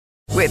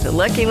With the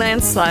Lucky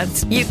Land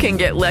Slots, you can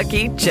get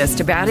lucky just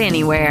about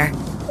anywhere.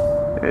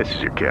 This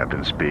is your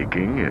captain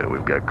speaking.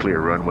 We've got clear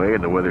runway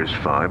and the weather's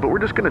fine, but we're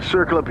just going to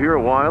circle up here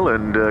a while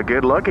and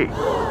get lucky.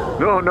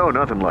 No,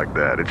 nothing like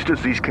that. It's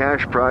just these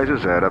cash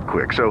prizes add up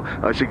quick. So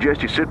I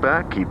suggest you sit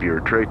back, keep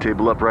your tray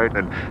table upright,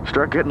 and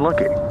start getting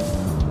lucky.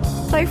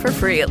 Play for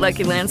free at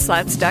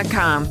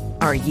LuckyLandSlots.com.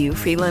 Are you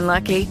feeling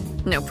lucky?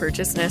 No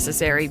purchase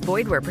necessary.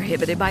 Void where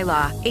prohibited by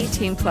law.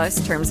 18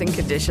 plus terms and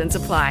conditions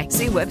apply.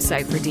 See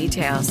website for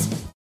details.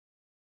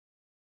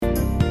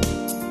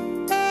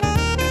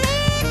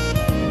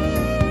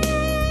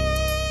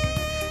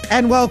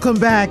 And welcome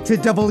back to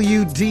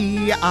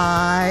WDIA,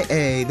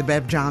 the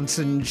Bev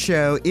Johnson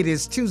Show. It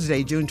is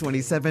Tuesday, June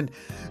 27,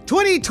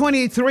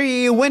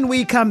 2023. When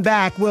we come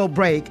back, we'll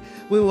break.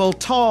 We will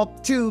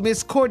talk to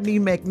Miss Courtney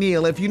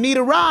McNeil. If you need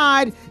a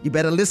ride, you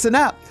better listen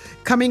up.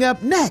 Coming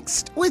up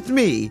next with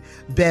me,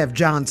 Bev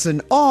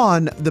Johnson,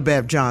 on the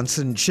Bev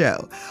Johnson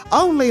Show.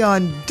 Only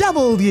on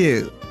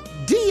WDIA.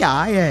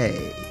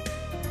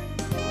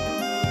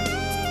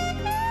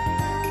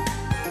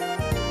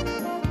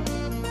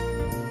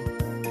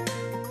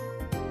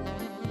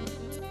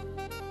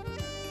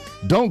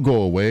 Don't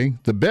go away.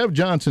 The Bev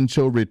Johnson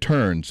Show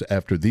returns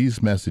after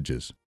these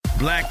messages.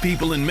 Black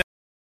people in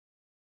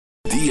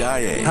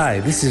DIA. Hi,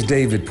 this is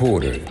David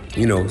Porter.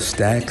 You know,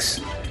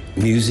 Stax,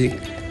 music,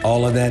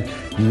 all of that.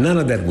 None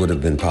of that would have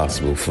been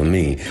possible for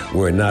me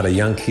were it not a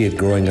young kid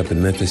growing up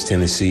in Memphis,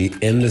 Tennessee,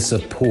 and the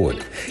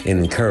support and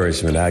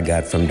encouragement I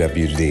got from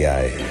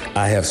WDIA.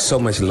 I have so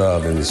much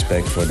love and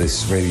respect for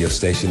this radio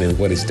station and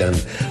what it's done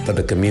for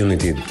the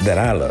community that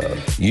I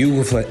love. You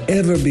will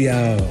forever be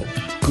our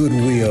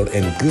goodwill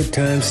and good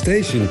time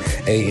station,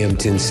 AM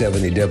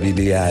 1070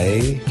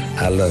 WDIA.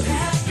 I love you.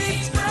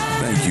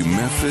 Thank you,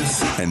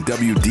 Memphis and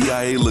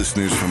WDIA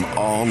listeners from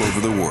all over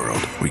the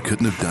world. We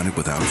couldn't have done it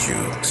without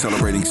you.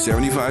 Celebrating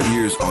 75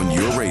 years on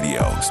your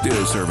radio,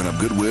 still serving up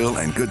goodwill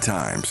and good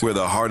times. We're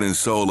the heart and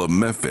soul of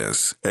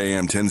Memphis,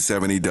 AM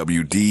 1070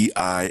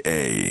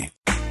 WDIA.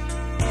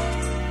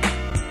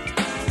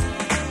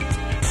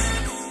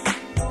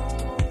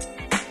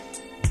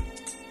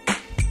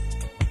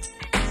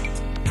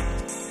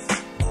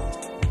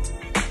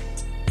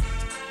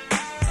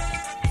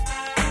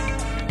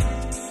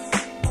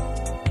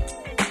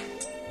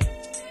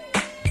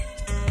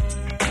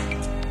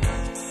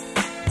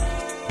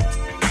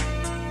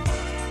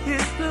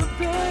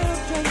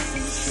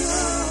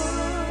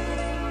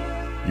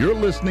 You're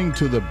listening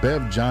to the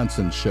Bev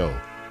Johnson Show.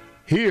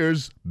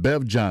 Here's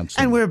Bev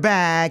Johnson. And we're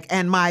back,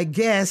 and my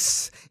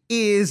guest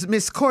is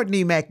Miss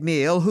Courtney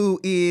McNeil, who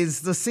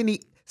is the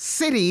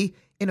City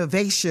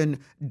Innovation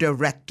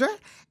Director,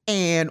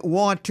 and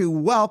want to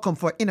welcome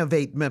for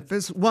Innovate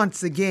Memphis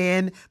once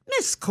again,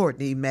 Miss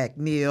Courtney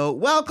McNeil.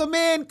 Welcome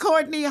in,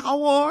 Courtney.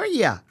 How are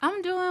you?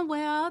 I'm doing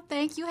well.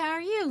 Thank you. How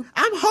are you?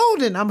 I'm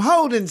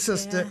holding,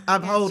 sister. Yeah,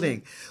 I'm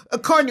holding.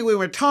 Courtney, we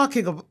were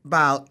talking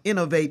about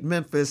Innovate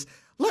Memphis.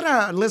 Let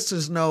our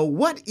listeners know,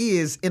 what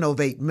is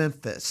Innovate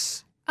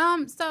Memphis?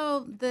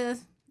 So the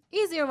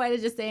easier way to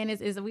just say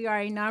it is we are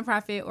a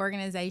nonprofit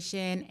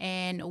organization,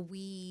 and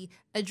we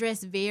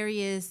address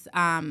various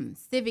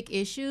civic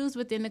issues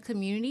within the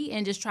community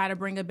and just try to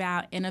bring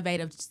about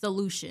innovative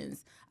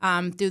solutions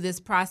through this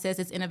process,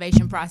 this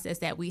innovation process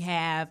that we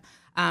have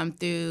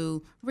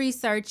through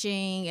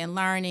researching and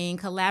learning,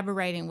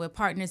 collaborating with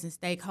partners and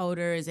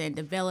stakeholders, and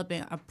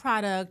developing a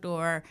product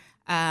or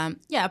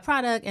a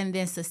product and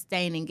then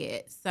sustaining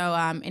it. So,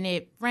 and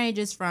it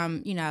ranges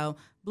from,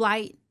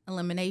 blight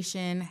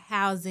elimination,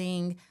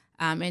 housing,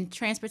 and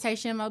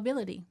transportation and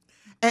mobility.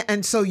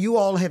 And so you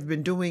all have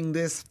been doing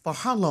this for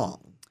how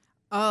long?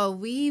 Oh,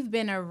 we've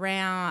been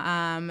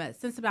around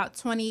since about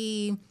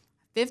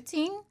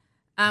 2015.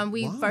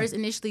 We first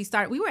initially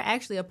started, we were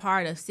actually a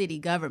part of city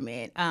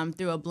government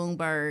through a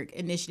Bloomberg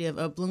initiative,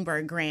 a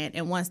Bloomberg grant.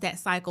 And once that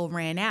cycle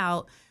ran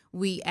out,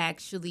 we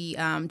actually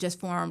just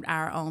formed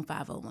our own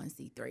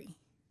 501c3.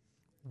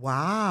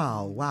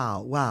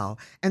 Wow.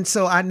 And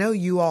so I know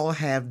you all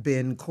have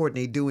been,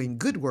 Courtney, doing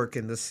good work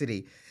in the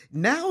city.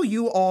 Now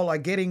you all are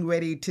getting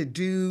ready to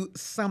do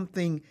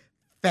something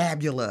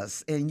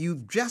fabulous, and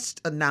you've just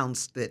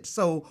announced it.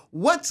 So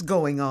what's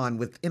going on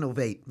with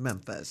Innovate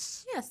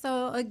Memphis? Yeah,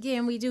 so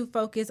again, we do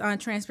focus on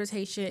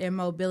transportation and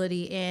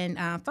mobility, and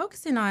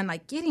focusing on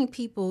getting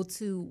people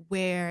to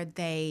where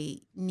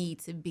they need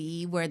to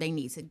be, where they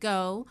need to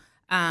go,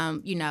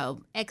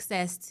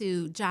 access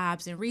to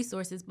jobs and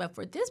resources. But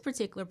for this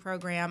particular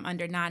program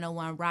under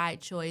 901 Ride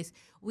Choice,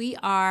 we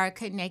are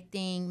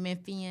connecting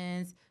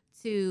Memphians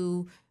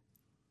to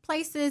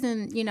places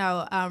and,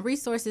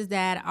 resources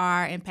that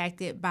are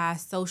impacted by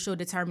social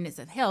determinants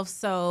of health.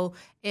 So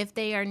if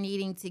they are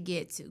needing to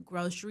get to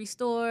grocery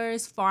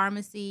stores,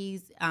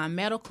 pharmacies,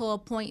 medical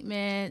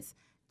appointments,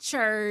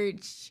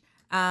 church,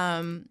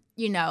 the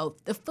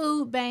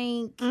food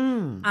bank,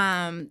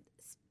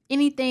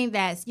 anything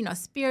that's,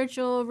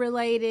 spiritual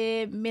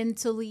related,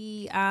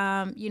 mentally,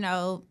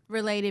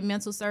 related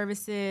mental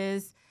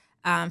services,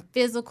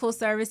 physical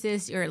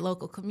services, your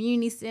local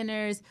community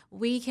centers,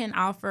 we can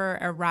offer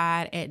a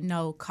ride at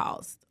no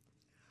cost.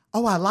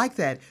 Oh, I like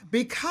that.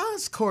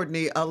 Because,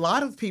 Courtney, a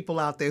lot of people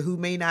out there who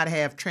may not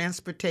have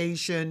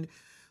transportation,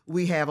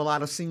 we have a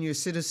lot of senior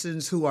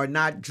citizens who are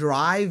not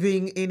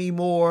driving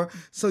anymore.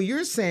 So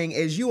you're saying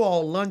as you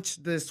all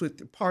launch this with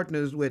your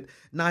partners with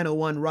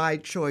 901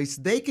 Ride Choice,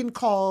 they can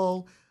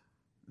call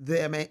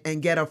them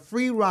and get a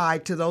free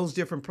ride to those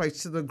different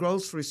places, to the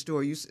grocery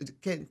store.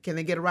 Can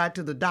they get a ride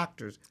to the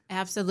doctors?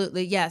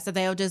 Absolutely, yeah. So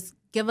they'll just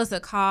give us a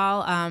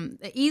call.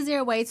 The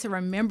easier way to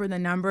remember the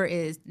number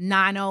is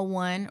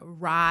 901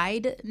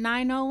 Ride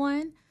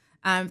 901.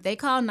 If they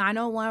call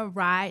 901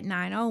 Ride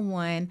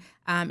 901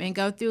 and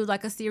go through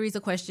like a series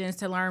of questions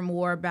to learn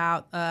more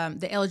about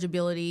the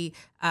eligibility,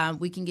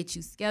 we can get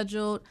you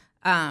scheduled.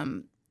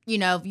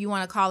 If you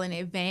want to call in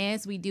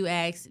advance, we do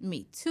ask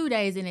me 2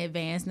 days in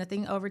advance,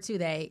 nothing over 2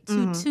 days,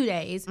 two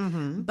days.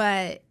 Mm-hmm.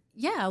 But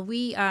yeah,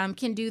 we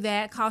can do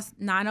that. Cost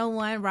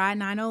 901 Ride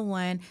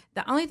 901.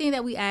 The only thing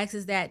that we ask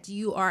is that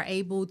you are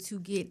able to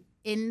get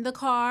in the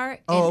car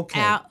and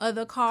out of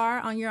the car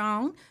on your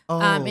own,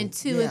 and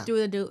to and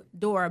through the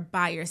door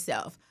by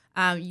yourself.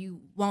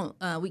 You won't.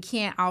 We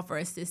can't offer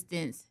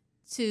assistance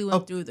to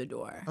and through the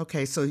door.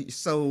 Okay, so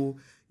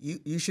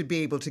you should be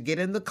able to get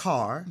in the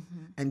car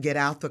and get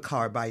out the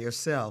car by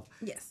yourself.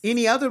 Yes.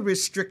 Any other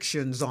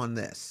restrictions on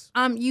this?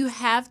 You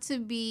have to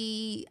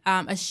be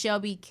a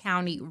Shelby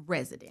County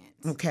resident.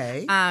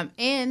 Okay.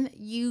 And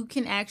you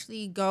can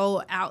actually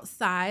go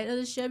outside of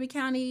the Shelby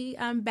County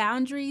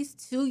boundaries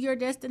to your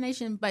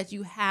destination, but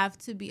you have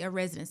to be a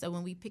resident. So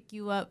when we pick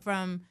you up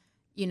from,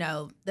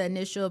 the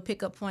initial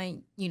pickup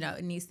point,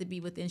 it needs to be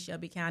within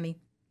Shelby County.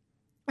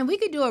 And we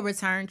could do a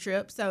return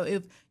trip. So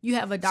if you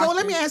have a doctor. So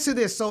let me ask you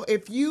this. So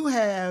if you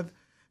have,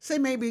 say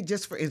maybe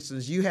just for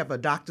instance, you have a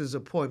doctor's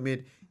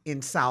appointment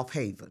in South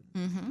Haven.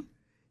 Mm-hmm.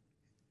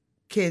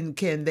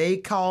 Can they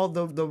call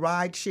the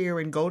ride share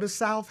and go to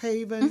South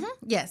Haven?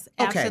 Mm-hmm. Yes,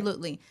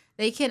 absolutely.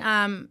 They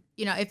can,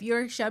 if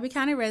you're a Shelby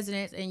County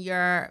resident and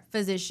your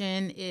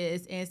physician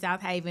is in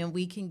South Haven,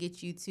 we can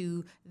get you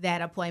to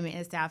that appointment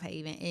in South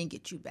Haven and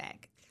get you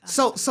back.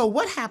 So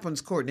what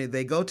happens, Courtney?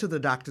 They go to the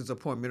doctor's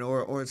appointment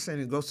or say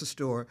the grocery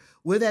store.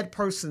 Will that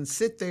person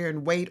sit there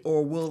and wait,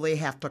 or will they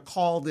have to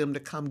call them to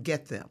come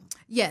get them?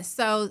 Yes.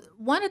 So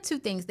one or two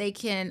things. They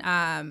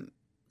can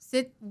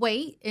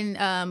wait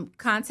and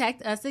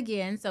contact us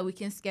again so we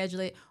can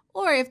schedule it.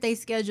 Or if they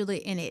schedule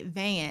it in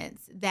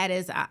advance, that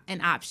is an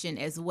option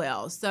as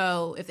well.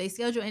 So if they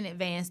schedule in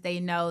advance,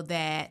 they know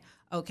that,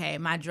 okay,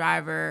 my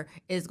driver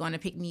is going to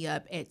pick me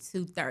up at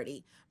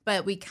 2:30.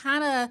 But we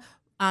kind of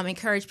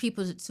encourage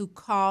people to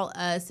call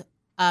us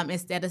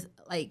instead of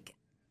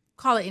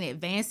call it in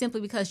advance,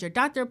 simply because your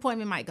doctor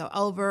appointment might go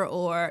over,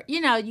 or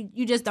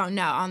you just don't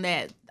know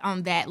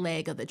on that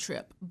leg of the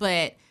trip.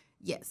 But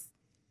yes.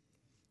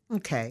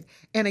 Okay.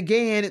 And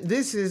again,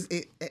 this is,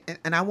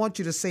 and I want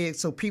you to say it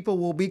so people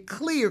will be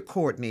clear,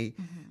 Courtney,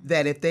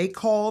 that if they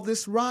call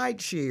this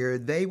ride share,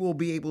 they will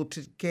be able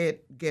to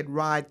get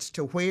rides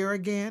to where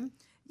again?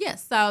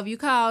 Yes. So if you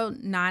call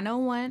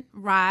 901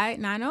 Ride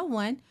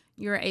 901,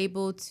 you're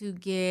able to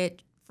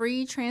get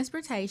free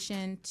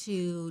transportation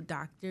to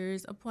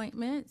doctor's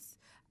appointments.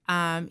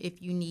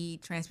 If you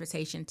need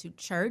transportation to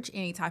church,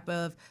 any type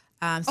of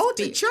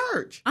to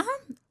church.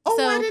 Oh,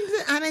 so,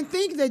 I didn't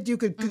think that you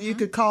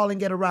could call and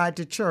get a ride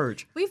to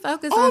church. We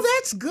focus. Oh,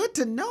 that's good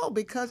to know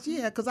because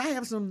I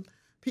have some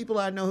people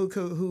I know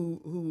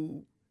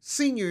who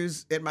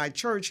seniors at my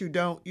church who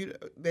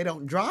they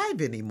don't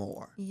drive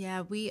anymore.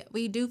 Yeah,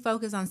 we do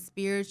focus on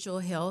spiritual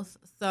health,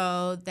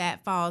 so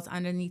that falls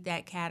underneath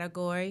that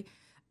category.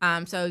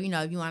 So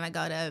if you want to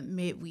go to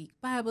midweek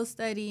Bible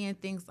study and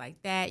things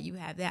like that, you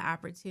have that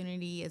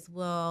opportunity as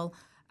well.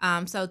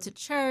 So to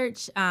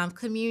church,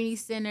 community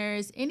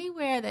centers,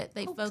 anywhere that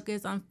they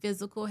focus on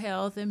physical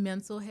health and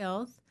mental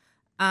health,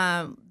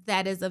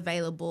 that is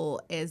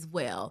available as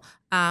well.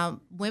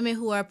 Women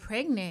who are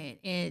pregnant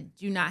and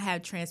do not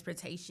have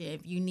transportation,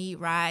 if you need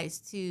rides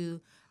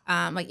to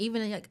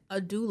even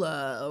a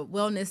doula, a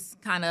wellness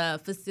kind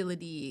of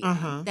facility,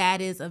 that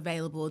is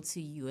available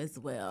to you as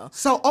well.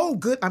 So,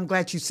 good. I'm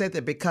glad you said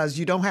that because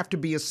you don't have to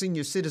be a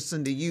senior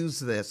citizen to use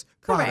this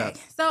product.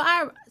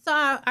 Correct.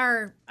 So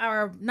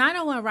our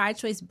 901 Ride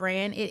Choice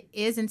brand, it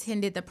is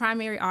intended, the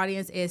primary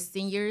audience is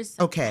seniors.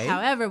 Okay.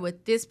 However,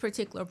 with this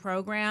particular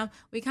program,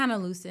 we kind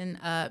of loosen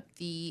up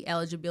the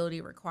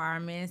eligibility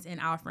requirements and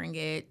offering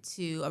it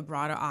to a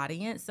broader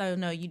audience. So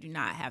no, you do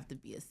not have to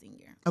be a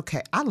senior.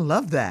 Okay. I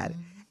love that.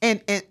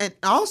 And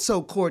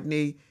also,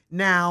 Courtney,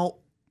 now,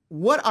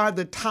 what are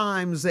the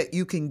times that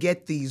you can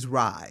get these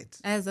rides?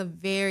 That's a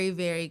very,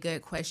 very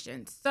good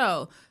question.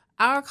 So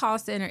our call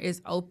center is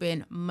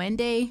open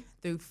Monday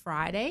through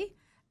Friday.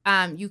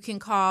 You can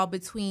call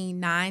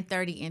between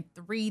 9:30 and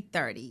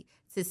 3:30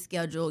 to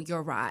schedule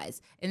your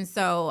rides. And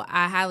so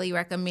I highly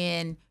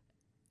recommend,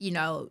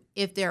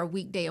 if there are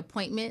weekday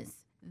appointments,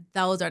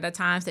 those are the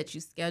times that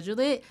you schedule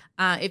it.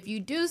 If you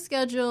do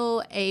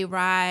schedule a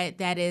ride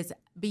that is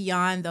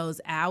beyond those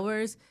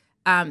hours,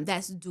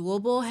 that's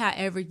doable.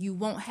 However, you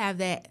won't have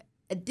that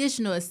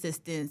additional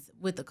assistance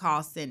with the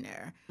call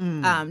center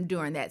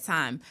during that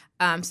time.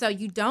 So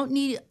you don't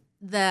need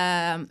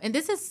and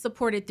this is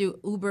supported through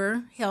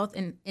Uber Health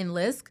and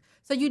LISC.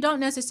 So you don't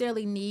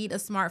necessarily need a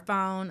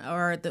smartphone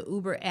or the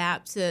Uber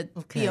app to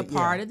be a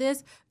part of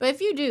this. But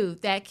if you do,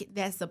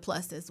 that's a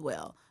plus as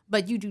well.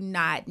 But you do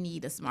not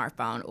need a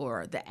smartphone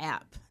or the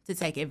app to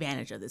take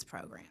advantage of this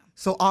program.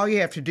 So all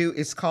you have to do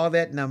is call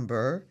that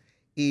number.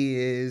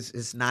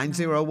 Is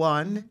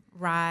 901.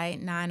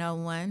 Right,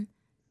 901.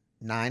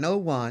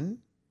 901.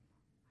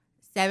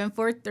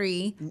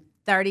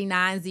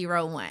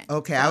 743-3901.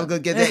 Okay, I was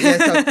going to get that.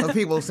 Yeah, so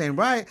people saying,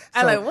 right.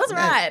 I'm like, what's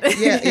right?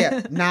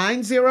 Yeah.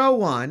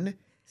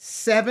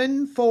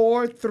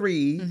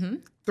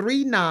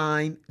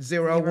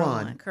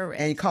 901-743-3901.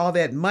 Correct. And you call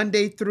that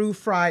Monday through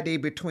Friday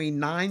between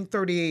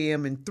 9:30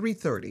 a.m. and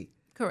 3:30.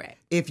 Correct.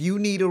 If you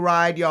need a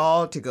ride,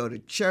 y'all, to go to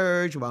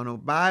church, want a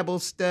Bible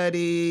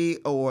study,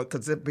 or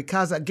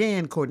because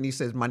again, Courtney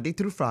says Monday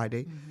through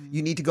Friday,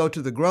 you need to go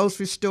to the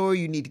grocery store,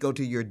 you need to go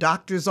to your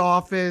doctor's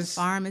office,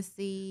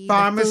 pharmacy,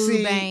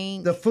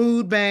 the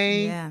food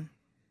bank. Yeah.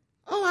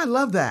 Oh, I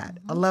love that.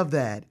 I love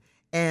that.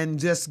 And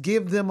just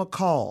give them a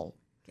call.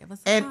 Give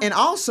us a call. And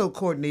also,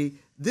 Courtney,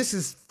 this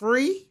is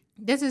free?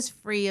 This is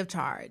free of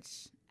charge.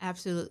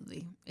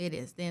 Absolutely. It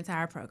is. The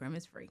entire program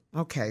is free.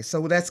 Okay,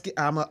 so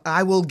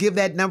I will give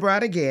that number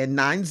out again,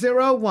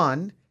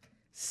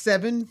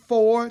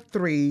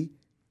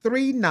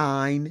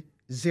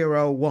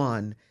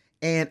 901-743-3901.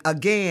 And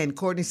again,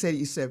 Courtney said,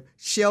 you said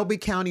Shelby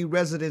County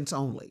residents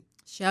only.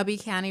 Shelby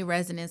County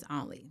residents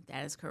only.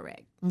 That is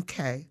correct.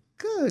 Okay.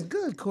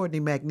 Good, Courtney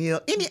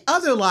McNeil. Any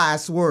other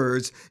last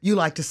words you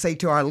like to say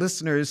to our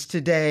listeners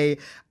today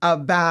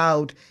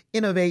about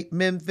Innovate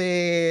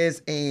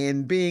Memphis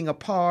and being a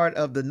part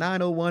of the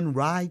 901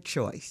 Ride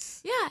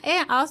Choice? Yeah,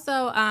 and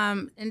also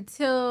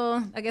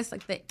until, I guess,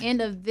 like the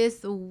end of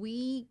this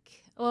week,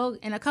 well,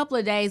 in a couple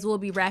of days, we'll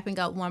be wrapping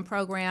up one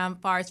program as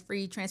far as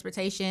free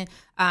transportation,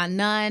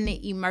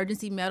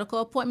 non-emergency medical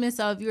appointments.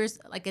 So if you're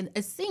like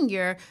a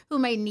senior who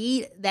may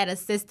need that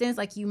assistance,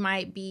 like you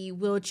might be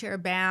wheelchair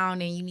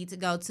bound and you need to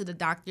go to the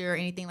doctor or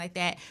anything like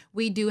that,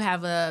 we do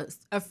have a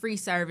free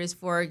service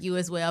for you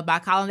as well by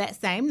calling that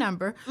same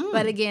number.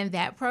 But again,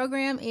 that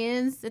program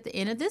ends at the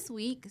end of this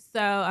week.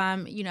 So,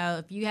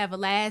 if you have a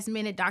last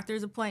minute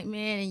doctor's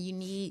appointment and you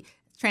need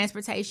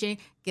transportation,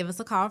 give us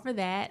a call for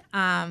that,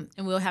 and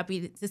we'll help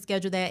you to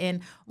schedule that.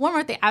 And one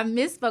more thing, I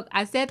misspoke.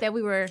 I said that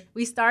we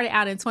started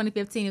out in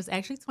 2015. It was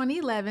actually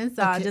 2011,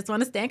 so I just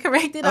want to stand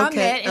corrected on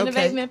that.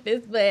 Innovate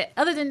Memphis. But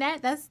other than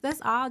that,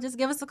 that's all. Just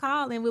give us a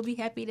call, and we'll be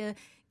happy to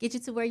get you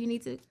to where you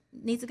need to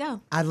go.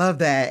 I love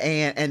that,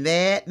 and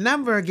that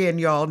number again,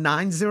 y'all,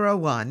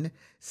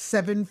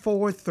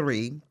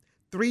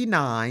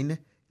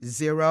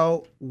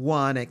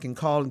 901-743-3901. I can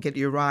call and get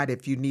your ride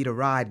if you need a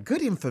ride.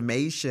 Good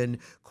information,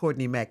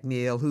 Courtney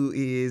McNeil, who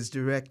is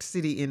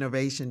City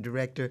Innovation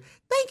Director.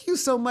 Thank you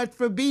so much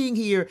for being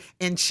here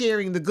and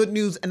sharing the good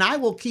news. And I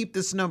will keep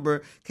this number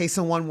in case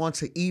someone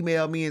wants to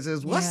email me and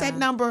says, what's that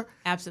number?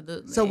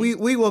 Absolutely. So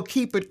we will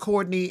keep it,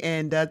 Courtney.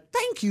 And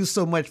thank you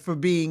so much for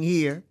being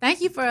here.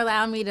 Thank you for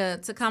allowing me to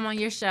come on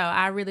your show.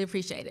 I really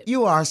appreciate it.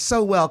 You are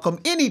so welcome.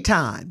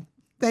 Anytime.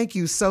 Thank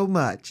you so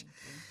much.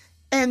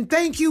 And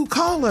thank you,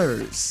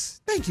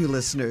 callers. Thank you,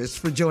 listeners,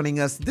 for joining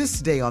us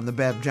this day on the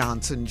Bev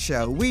Johnson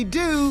Show.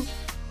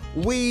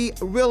 We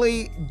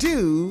really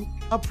do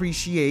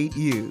appreciate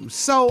you.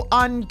 So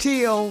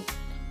until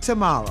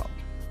tomorrow,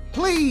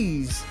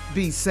 please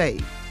be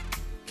safe.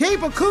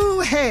 Keep a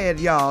cool head,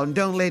 y'all, and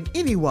don't let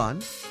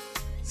anyone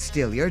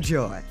steal your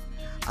joy.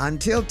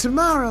 Until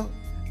tomorrow,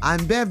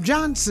 I'm Bev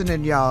Johnson,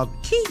 and y'all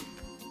keep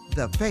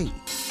the faith.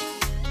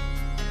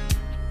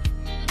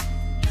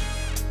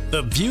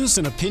 The views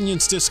and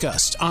opinions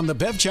discussed on The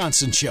Bev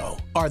Johnson Show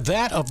are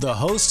that of the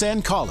hosts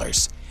and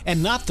callers,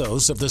 and not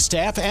those of the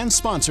staff and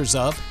sponsors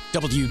of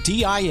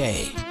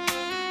WDIA.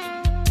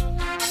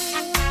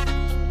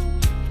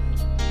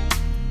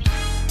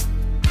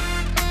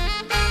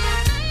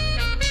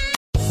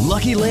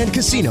 Lucky Land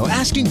Casino,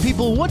 asking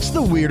people, what's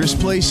the weirdest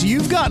place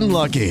you've gotten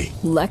lucky?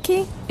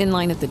 Lucky? In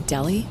line at the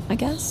deli, I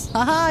guess?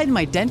 Aha, in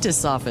my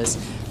dentist's office.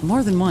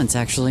 More than once,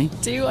 actually.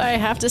 Do I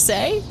have to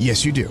say?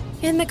 Yes, you do.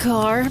 In the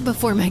car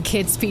before my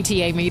kids'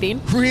 PTA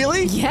meeting.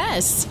 Really?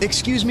 Yes.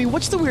 Excuse me,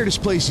 what's the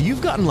weirdest place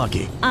you've gotten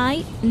lucky?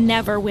 I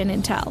never win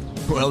and tell.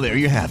 Well, there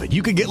you have it.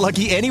 You can get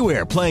lucky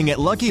anywhere, playing at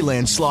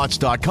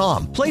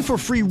LuckyLandSlots.com. Play for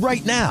free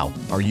right now.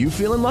 Are you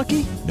feeling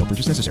lucky? No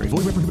purchase necessary.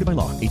 Void where prohibited by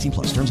law.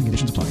 18+. Terms and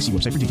conditions apply. See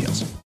website for details.